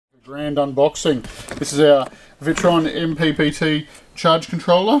Grand unboxing. This is our Victron MPPT Charge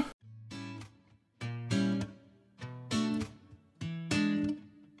Controller.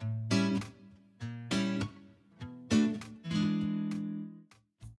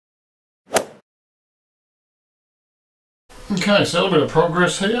 Okay, so a little bit of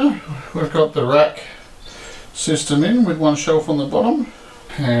progress here. We've got the rack system in with one shelf on the bottom,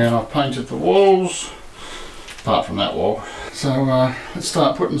 and I've painted the walls, apart from that wall. So let's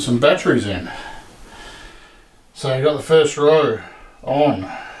start putting some batteries in. So you've got the first row on.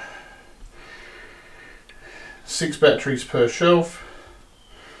 6 batteries per shelf.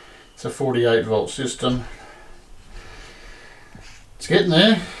 It's a 48 volt system. It's getting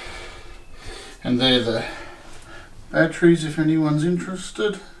there. And they're the batteries if anyone's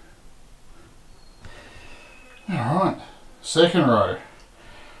interested. Alright, second row.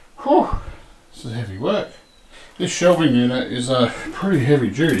 Whew, this is heavy work. This shelving unit is pretty heavy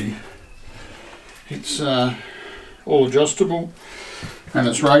duty. It's all adjustable and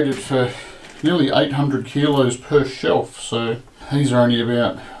it's rated for nearly 800 kilos per shelf, so these are only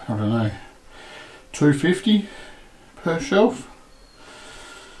about, I don't know, 250 per shelf,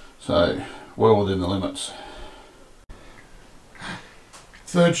 so well within the limits.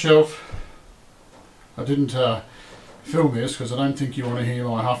 Third shelf, I didn't film this because I don't think you want to hear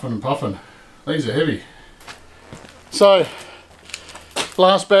my huffing and puffing. These are heavy. So,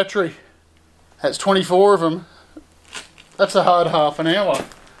 last battery, that's 24 of them. That's a hard half an hour.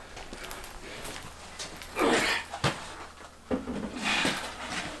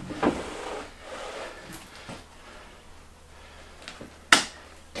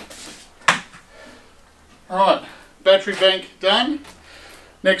 Alright, battery bank done.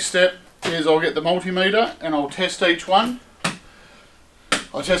 Next step is I'll get the multimeter and I'll test each one.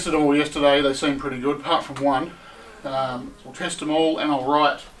 I tested them all yesterday, they seem pretty good apart from one. We'll test them all and I'll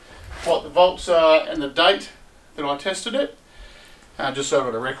write what the volts are and the date that I tested it, just so I've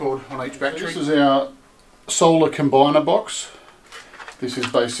got a record on each battery. This is our solar combiner box. This is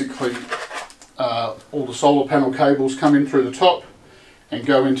basically all the solar panel cables come in through the top and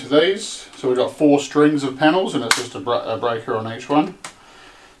go into these. So we've got 4 strings of panels and it's just a breaker on each one.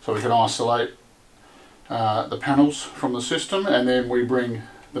 So we can isolate the panels from the system, and then we bring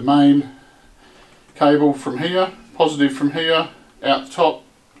the main cable from here, positive from here, out the top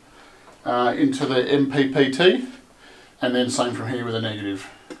into the MPPT, and then same from here with a negative,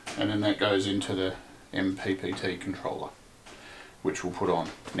 and then that goes into the MPPT controller, which we'll put on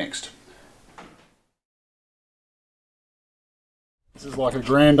next. This is like a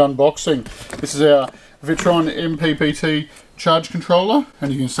grand unboxing. This is our Victron MPPT Charge Controller,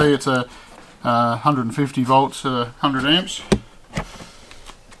 and you can see it's a 150 volts, 100 amps.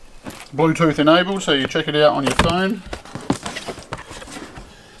 Bluetooth enabled, so you check it out on your phone.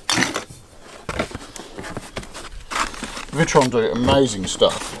 Victron do amazing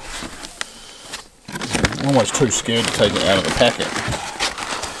stuff. I'm almost too scared to take it out of the packet.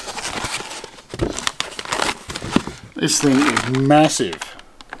 This thing is massive.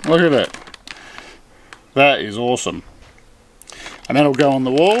 Look at it. That is awesome. And that'll go on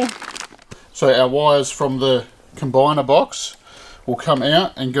the wall. So our wires from the combiner box will come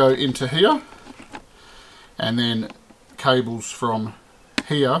out and go into here, and then cables from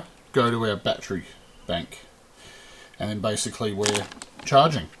here go to our battery bank, and then basically we're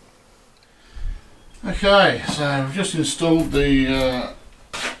charging. Okay, so we've just installed the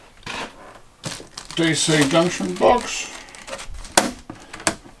DC junction box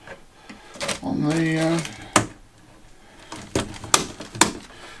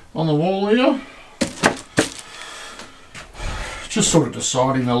on the wall here. Just sort of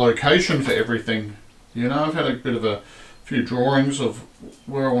deciding the location for everything. You know, I've had a bit of a few drawings of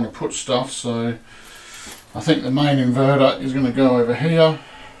where I want to put stuff, so I think the main inverter is going to go over here,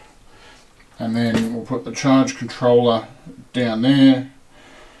 and then we'll put the charge controller down there,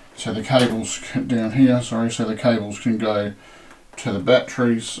 so the cables down here, sorry, so the cables can go to the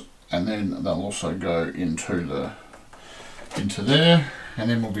batteries, and then they'll also go into there, and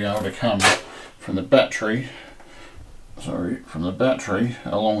then we'll be able to come from the battery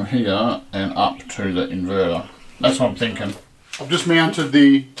along here and up to the inverter. That's what I'm thinking. I've just mounted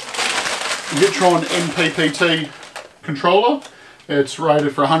the Victron MPPT controller. It's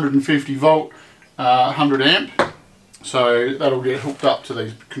rated for 150 volt, 100 amp. So that'll get hooked up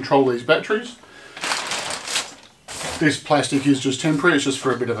to control these batteries. This plastic is just temporary, it's just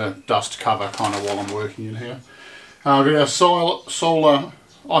for a bit of a dust cover kind of while I'm working in here. I've got our solar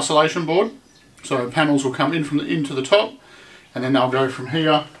isolation board. So panels will come in into the top, and then they'll go from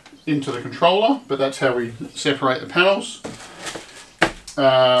here into the controller, but that's how we separate the panels.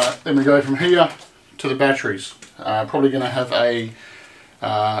 Then we go from here to the batteries. Probably going to have a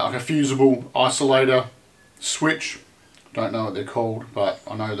like a fusible isolator switch. Don't know what they're called, but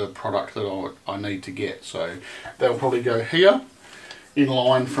I know the product that I need to get. So they'll probably go here, in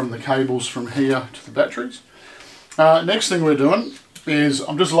line from the cables from here to the batteries. Next thing we're doing is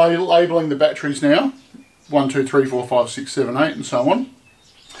I'm just labelling the batteries now. 1, 2, 3, 4, 5, 6, 7, 8 and so on.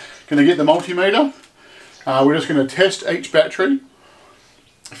 Going to get the multimeter. We're just going to test each battery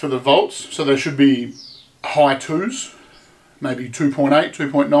for the volts. So there should be high 2s, maybe 2.8,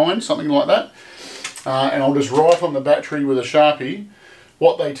 2.9, something like that. And I'll just write on the battery with a Sharpie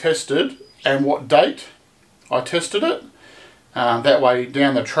what they tested and what date I tested it. That way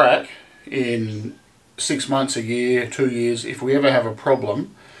down the track in 6 months, a year, 2 years, if we ever have a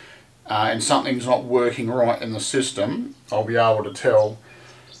problem and something's not working right in the system, I'll be able to tell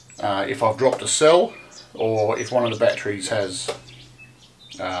if I've dropped a cell or if one of the batteries has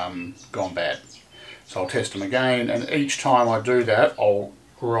gone bad. So I'll test them again, and each time I do that I'll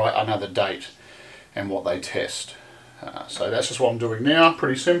write another date and what they test. So that's just what I'm doing now,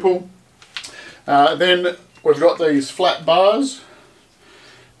 pretty simple. Then we've got these flat bars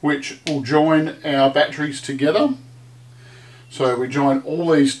which will join our batteries together. So we join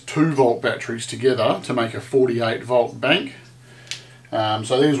all these 2-volt batteries together to make a 48-volt bank.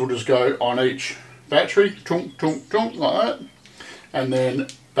 So these will just go on each battery, chunk, chunk, chunk, like that. And then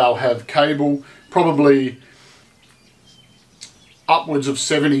they'll have cable, probably upwards of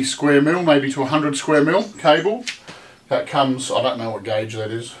 70 square mil, maybe to 100 square mil cable. That comes, I don't know what gauge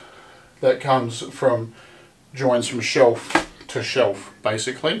that is, that comes from, joins from shelf to shelf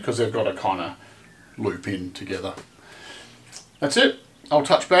basically, because they've got to kind of loop in together. That's it. I'll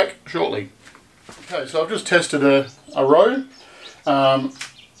touch back shortly. Okay, so I've just tested a row.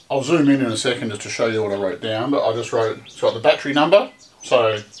 I'll zoom in a second just to show you what I wrote down, but I just wrote, it's got the battery number.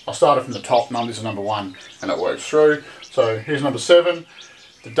 So I started from the top, numbers are number 1, and it works through. So here's number 7.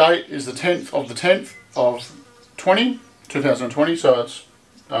 The date is the 10th of the 10th of 2020, so it's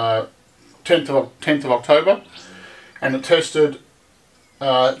 10th of October, and it tested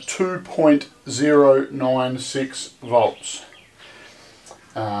 2.096 volts.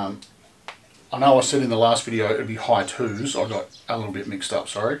 I know I said in the last video it would be high 2s. I got a little bit mixed up,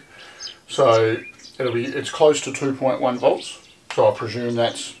 sorry. So it's close to 2.1 volts. So I presume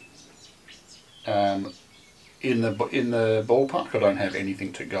that's in the ballpark. I don't have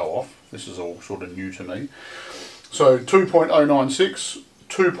anything to go off. This is all sort of new to me. So 2.096,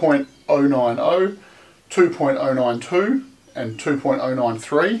 2.090, 2.092 and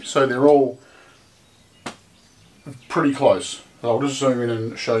 2.093. So they're all pretty close. So I'll just zoom in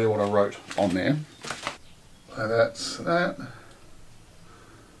and show you what I wrote on there. So that's that.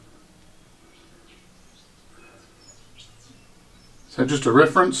 So just a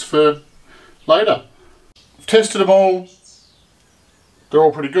reference for later. I've tested them all. They're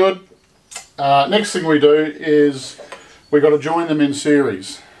all pretty good. Next thing we do is we've got to join them in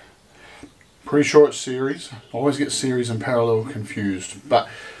series. Pretty sure it's series. I always get series and parallel confused. But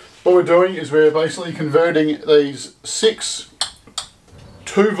what we're doing is we're basically converting these 6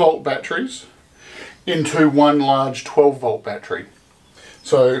 2-volt batteries into one large 12-volt battery.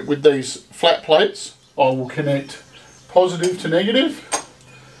 So with these flat plates, I will connect positive to negative,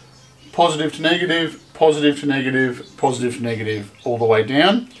 positive to negative, positive to negative, positive to negative, all the way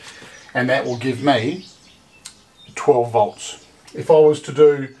down, and that will give me 12 volts. If I was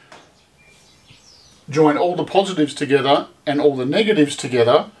to join all the positives together and all the negatives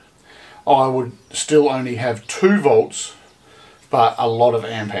together, I would still only have 2 volts, but a lot of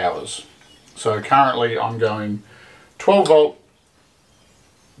amp hours. So currently I'm going 12 volt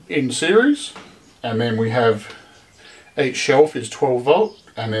in series, and then we have each shelf is 12 volt,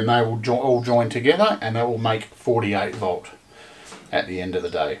 and then they will all join together and they will make 48 volt at the end of the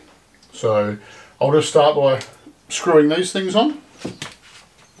day. So I'll just start by screwing these things on.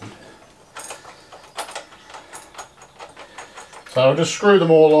 So I'll just screw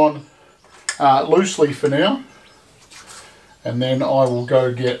them all on loosely for now, and then I will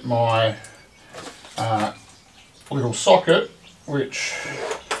go get my little socket, which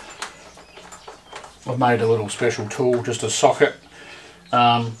I've made a little special tool, just a socket,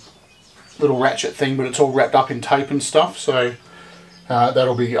 little ratchet thing, but it's all wrapped up in tape and stuff, so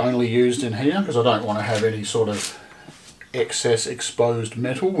that'll be only used in here because I don't want to have any sort of excess exposed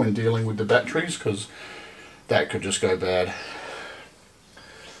metal when dealing with the batteries, because that could just go bad.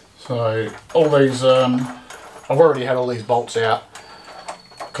 So all these, I've already had all these bolts out,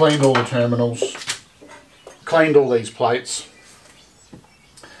 cleaned all the terminals, cleaned all these plates.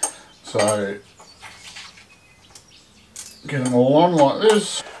 So get them all on like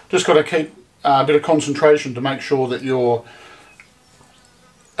this. Just got to keep a bit of concentration to make sure that you're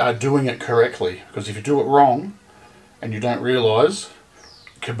doing it correctly, because if you do it wrong and you don't realise,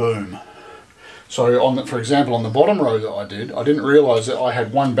 kaboom. So for example, on the bottom row that I didn't realise that I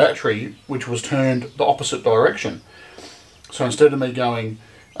had one battery which was turned the opposite direction. So instead of me going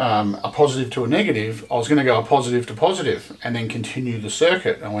a positive to a negative, I was going to go a positive to positive and then continue the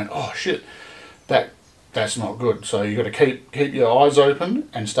circuit. And I went, oh shit, that's not good. So you've got to keep your eyes open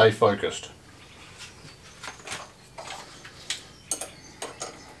and stay focused.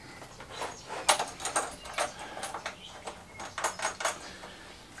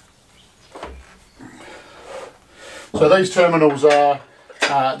 So these terminals are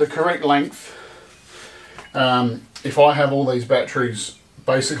the correct length. If I have all these batteries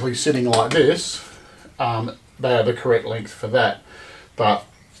basically sitting like this, they are the correct length for that. But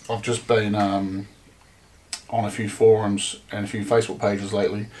I've just been on a few forums and a few Facebook pages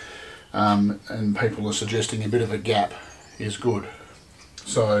lately, and people are suggesting a bit of a gap is good.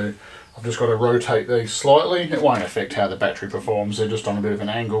 So I've just got to rotate these slightly. It won't affect how the battery performs, they're just on a bit of an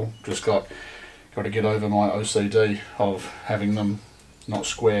angle. Just got to get over my OCD of having them not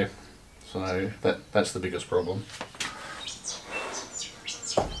square. So that's the biggest problem.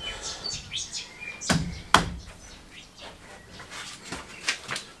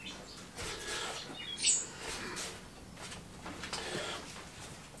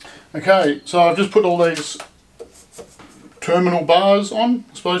 Okay, so I've just put all these terminal bars on,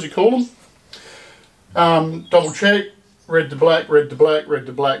 I suppose you call them. Double check, red to black, red to black, red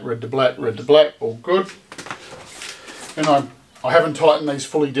to black, red to black, red to black, all good. And I haven't tightened these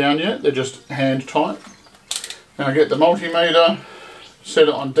fully down yet, they're just hand tight. And I get the multimeter, set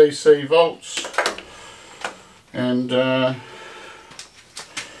it on DC volts, and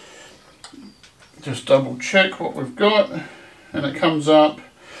just double check what we've got, and it comes up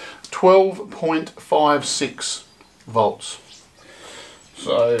 12.56 volts.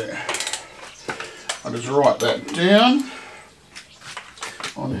 So I'll just write that down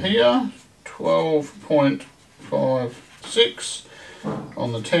on here, 12.56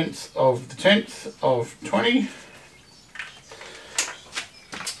 on the 10th of the 10th of 20.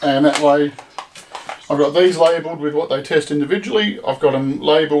 And that way I've got these labelled with what they test individually. I've got them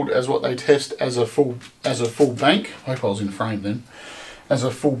labelled as what they test as a full bank. I hope I was in frame then. As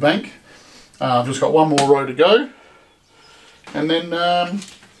a full bank. I've just got one more row to go, and then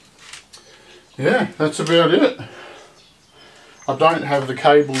yeah, that's about it. I don't have the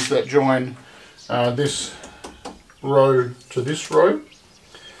cables that join this row to this row,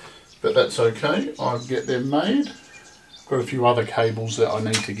 but that's okay, I'll get them made. I've got a few other cables that I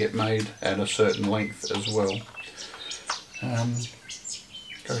need to get made at a certain length as well.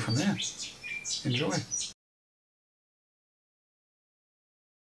 Go from there. Enjoy.